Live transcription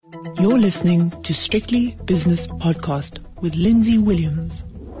You're listening to Strictly Business Podcast with Lindsay Williams.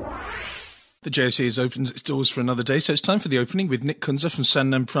 The JSE has opened its doors for another day, so it's time for the opening with Nick Kunze from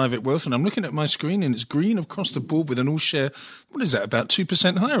Sanlam Private Wealth. And I'm looking at my screen and it's green across the board with an all-share, what is that, about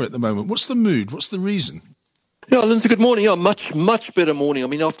 2% higher at the moment. What's the mood? What's the reason? Yeah, Lindsay, good morning. Yeah, much better morning. I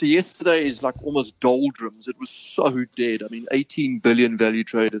mean, after yesterday's like almost doldrums, it was so dead. I mean, 18 billion value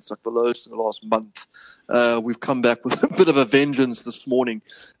trade. It's like the lowest in the last month. We've come back with a bit of a vengeance this morning.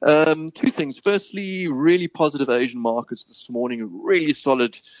 Two things. Firstly, really positive Asian markets this morning. A really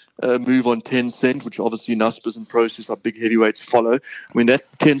solid move on Tencent, which obviously Naspers and Prosus, our big heavyweights, follow. I mean,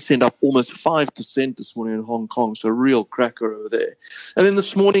 that Tencent up almost 5% this morning in Hong Kong, so a real cracker over there. And then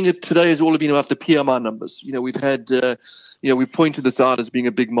this morning, today has all been about the PMI numbers. You know, we've had... we pointed this out as being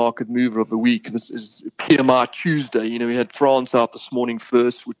a big market mover of the week. This is PMI Tuesday. You know, we had France out this morning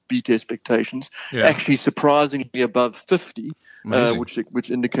first, which beat expectations. Yeah. Actually, surprisingly above 50, which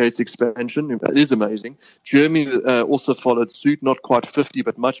indicates expansion. It is amazing. Germany also followed suit, not quite 50,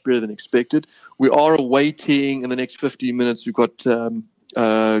 but much better than expected. We are awaiting in the next 15 minutes. We've got the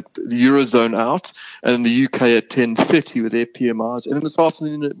Eurozone out, and the UK at 10:30 with their PMIs. And then this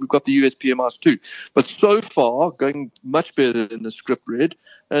afternoon, we've got the US PMIs too. But so far, going much better than the script read,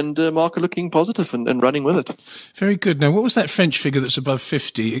 and market looking positive and running with it. Very good. Now, what was that French figure that's above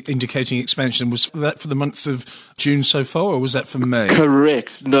 50 indicating expansion? Was that for the month of June so far, or was that for May?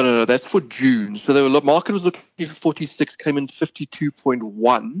 Correct. No. That's for June. So the market was looking for 46, came in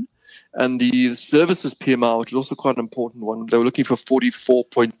 52.1. And the services PMI, which is also quite an important one, they were looking for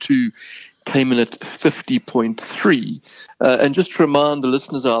 44.2, came in at 50.3. And just to remind the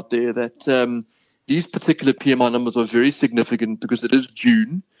listeners out there that these particular PMI numbers are very significant because it is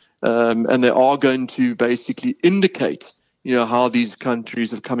June, and they are going to basically indicate, you know, how these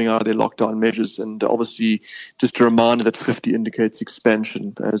countries are coming out of their lockdown measures. And obviously, just a reminder that 50 indicates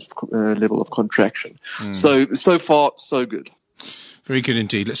expansion as level of contraction. So far, so good. Very good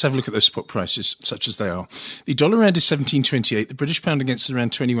indeed. Let's have a look at those spot prices, such as they are. The dollar rand is 17.28. The British pound against the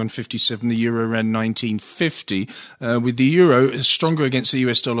rand 21.57. The euro rand 19.50. With the euro stronger against the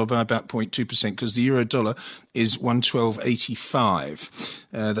US dollar by about 0.2% because the euro dollar is 112.85.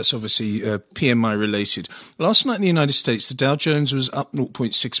 That's obviously PMI related. Last night in the United States, the Dow Jones was up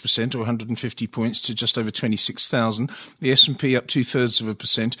 0.6% or 150 points to just over 26,000. The S&P up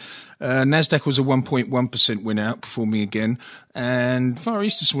 0.2%. Nasdaq was a 1.1% winner, outperforming again. And Far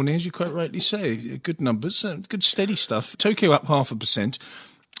East this morning, as you quite rightly say, good numbers, good steady stuff. Tokyo up 0.5%.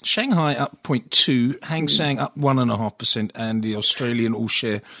 Shanghai up 0.2%, Hang Seng up 1.5%, and the Australian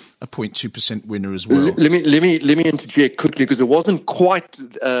all-share a 0.2% winner as well. Let me interject quickly because it wasn't quite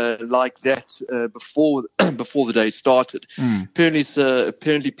like that before the day started.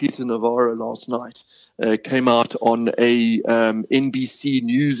 Apparently, Peter Navarro last night came out on a NBC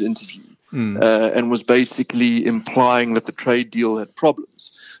News interview. And was basically implying that the trade deal had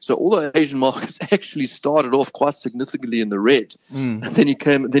problems. So all the Asian markets actually started off quite significantly in the red. And then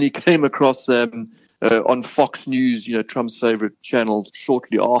he came across on Fox News, you know, Trump's favorite channel,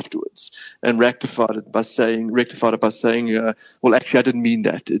 shortly afterwards, and rectified it by saying, well, actually, I didn't mean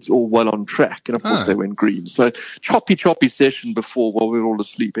that. It's all well on track. And of course, they went green. So choppy session before while we were all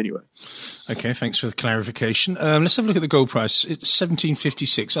asleep anyway. Okay, thanks for the clarification. Let's have a look at the gold price. It's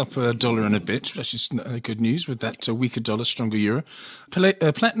 17.56, up $1 and a bit. That's just good news with that weaker dollar, stronger euro.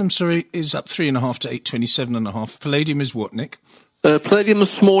 Platinum, is up 3.5 to 827.5. Palladium is what, Nick? Palladium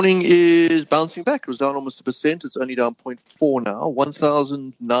this morning is bouncing back. It was down almost 1%. It's only down 0.4 now,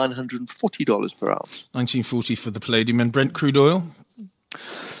 $1,940 per ounce. 1940 for the palladium. And Brent crude oil?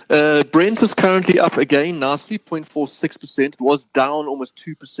 Brent is currently up again nicely, 0.46%. It was down almost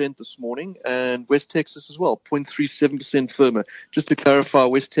 2% this morning. And West Texas as well, 0.37% firmer. Just to clarify,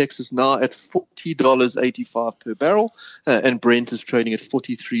 West Texas now at $40.85 per barrel, and Brent is trading at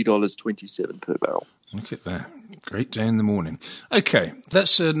 $43.27 per barrel. Look at that. Great day in the morning. Okay,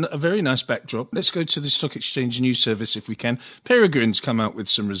 that's a very nice backdrop. Let's go to the Stock Exchange News Service if we can. Peregrine's come out with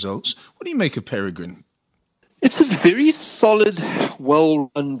some results. What do you make of Peregrine? It's a very solid,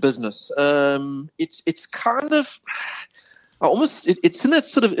 well-run business. It's kind of... it's in that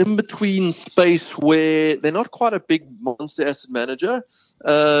sort of in-between space where they're not quite a big monster asset manager,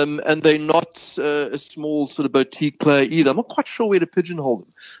 and they're not a small sort of boutique player either. I'm not quite sure where to pigeonhole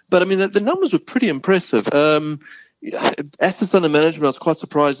them. But, I mean, the numbers were pretty impressive. Assets under management, I was quite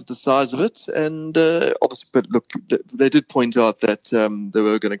surprised at the size of it. And obviously, but look, they did point out that they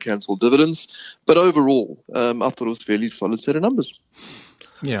were going to cancel dividends. But overall, I thought it was a fairly solid set of numbers.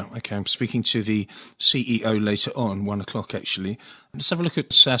 Yeah, okay. I'm speaking to the CEO later on, 1 o'clock actually. Let's have a look at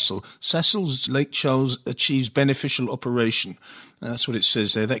Sasol. Sasol's Lake Charles achieves beneficial operation. That's what it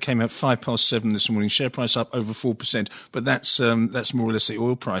says there. That came out 7:05 this morning. Share price up over 4%. But that's more or less the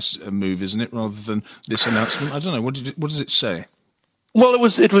oil price move, isn't it, rather than this announcement? I don't know. What does it say? Well,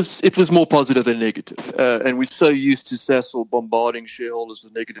 it was more positive than negative, and we're so used to Sasol bombarding shareholders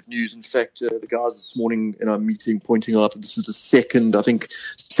with negative news. In fact, the guys this morning in our meeting pointing out that this is the second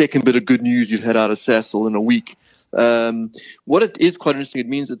bit of good news you've had out of Sasol in a week. What it is quite interesting, it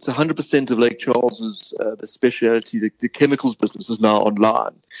means it's 100% of Lake Charles's the specialty, the chemicals business is now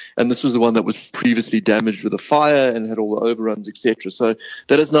online. And this was the one that was previously damaged with a fire and had all the overruns, etc. So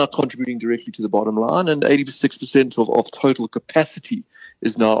that is now contributing directly to the bottom line, and 86% of total capacity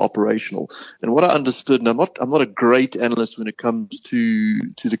is now operational. And what I understood, and I'm not a great analyst when it comes to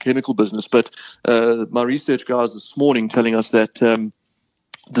the chemical business, but my research guys this morning telling us that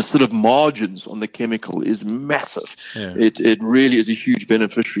the sort of margins on the chemical is massive. Yeah. It really is a huge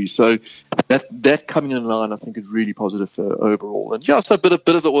beneficiary. So that coming in line, I think, is really positive overall. And yeah, so a bit of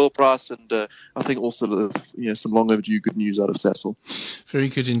the oil price, and I think also some long overdue good news out of Sasol. Very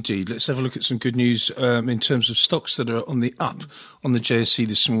good indeed. Let's have a look at some good news in terms of stocks that are on the up on the JSE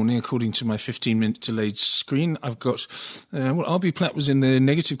this morning. According to my 15-minute delayed screen, I've got RB Plat was in the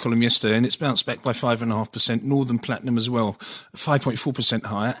negative column yesterday, and it's bounced back by 5.5%. Northern Platinum as well, 5.4%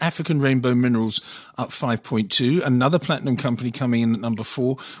 higher. African Rainbow Minerals up 5.2%. Another platinum company coming in at number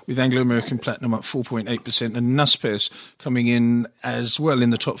 4, with Anglo American Platinum up 4.8%, and Naspers coming in as well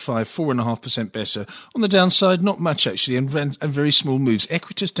in the top 5, 4.5% better. On the downside, not much actually, and very small moves.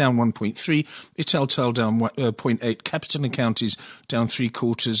 Equitas down 1.3%, Italtal down 0.8%, Capital and Counties down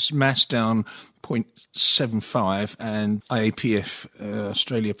 0.75%, Mass down 0.75%, and IAPF,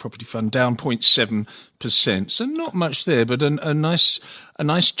 Australia Property Fund, down 0.7%. So not much there, but a nice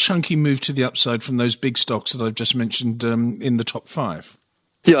chunky move to the upside from those big stocks that I've just mentioned in the top 5.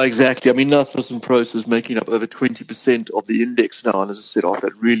 Yeah, exactly. I mean, Naspers and Prosus is making up over 20% of the index now, and as I said, after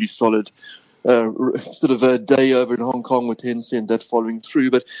that really solid sort of a day over in Hong Kong with Tencent, that following through.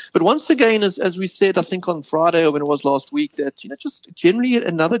 But once again, as we said, I think on Friday or when it was last week, that just generally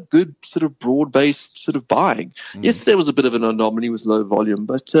another good sort of broad-based sort of buying. Yes, there was a bit of an anomaly with low volume,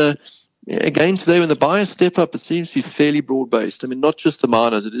 but again today when the buyers step up, it seems to be fairly broad-based. I mean, not just the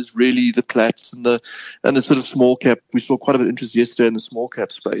miners, it is really the Plats and the sort of small cap. We saw quite a bit of interest yesterday in the small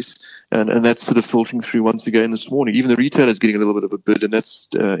cap space, and that's sort of filtering through once again this morning. Even the retailers getting a little bit of a bid, and that's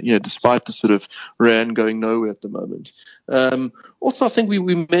despite the sort of rand going nowhere at the moment. Also, I think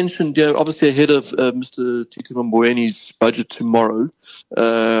we mentioned, obviously ahead of Mr. Tito Mbowene's budget tomorrow,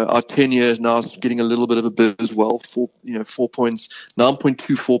 our 10-year is now getting a little bit of a bid as well. 4 points,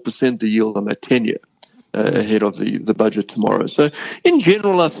 9.24% the yield on that 10-year ahead of the budget tomorrow. So in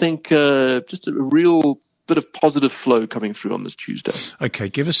general, I think just a real bit of positive flow coming through on this Tuesday. Okay,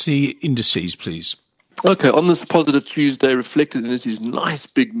 give us the indices, please. Okay, on this positive Tuesday, reflected indices, nice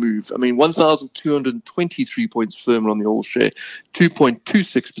big move. I mean, 1,223 points firmer on the all share,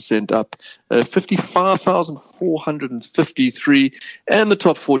 2.26% up, 55,453, and the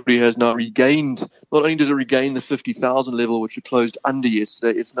top 40 has now regained. Not only did it regain the 50,000 level, which it closed under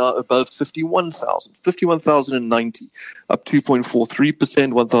yesterday, it's now above 51,090, up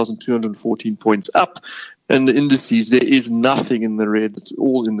 2.43%, 1,214 points up. And the indices, there is nothing in the red. It's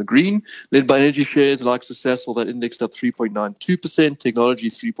all in the green. Led by energy shares like Sasol, that indexed up 3.92%.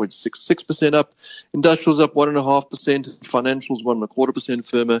 Technology 3.66% up. Industrials up 1.5%. Financials 1.25%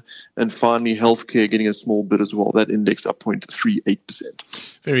 firmer. And finally, healthcare getting a small bit as well. That index up 0.38%.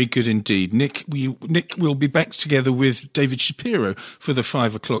 Very good indeed. Nick, we'll be back together with David Shapiro for the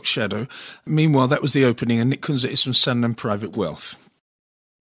 5 o'clock shadow. Meanwhile, that was the opening, and Nick Kunze is from Sanlam Private Wealth.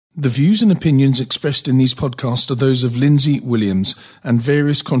 The views and opinions expressed in these podcasts are those of Lindsay Williams and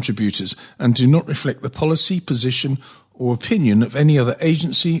various contributors and do not reflect the policy, position or opinion of any other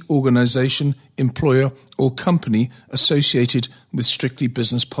agency, organisation, employer or company associated with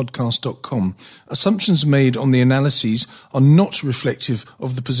strictlybusinesspodcast.com. Assumptions made on the analyses are not reflective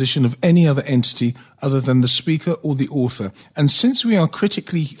of the position of any other entity other than the speaker or the author. And since we are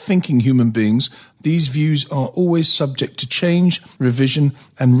critically thinking human beings, these views are always subject to change, revision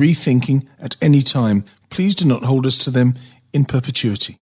and rethinking at any time. Please do not hold us to them in perpetuity.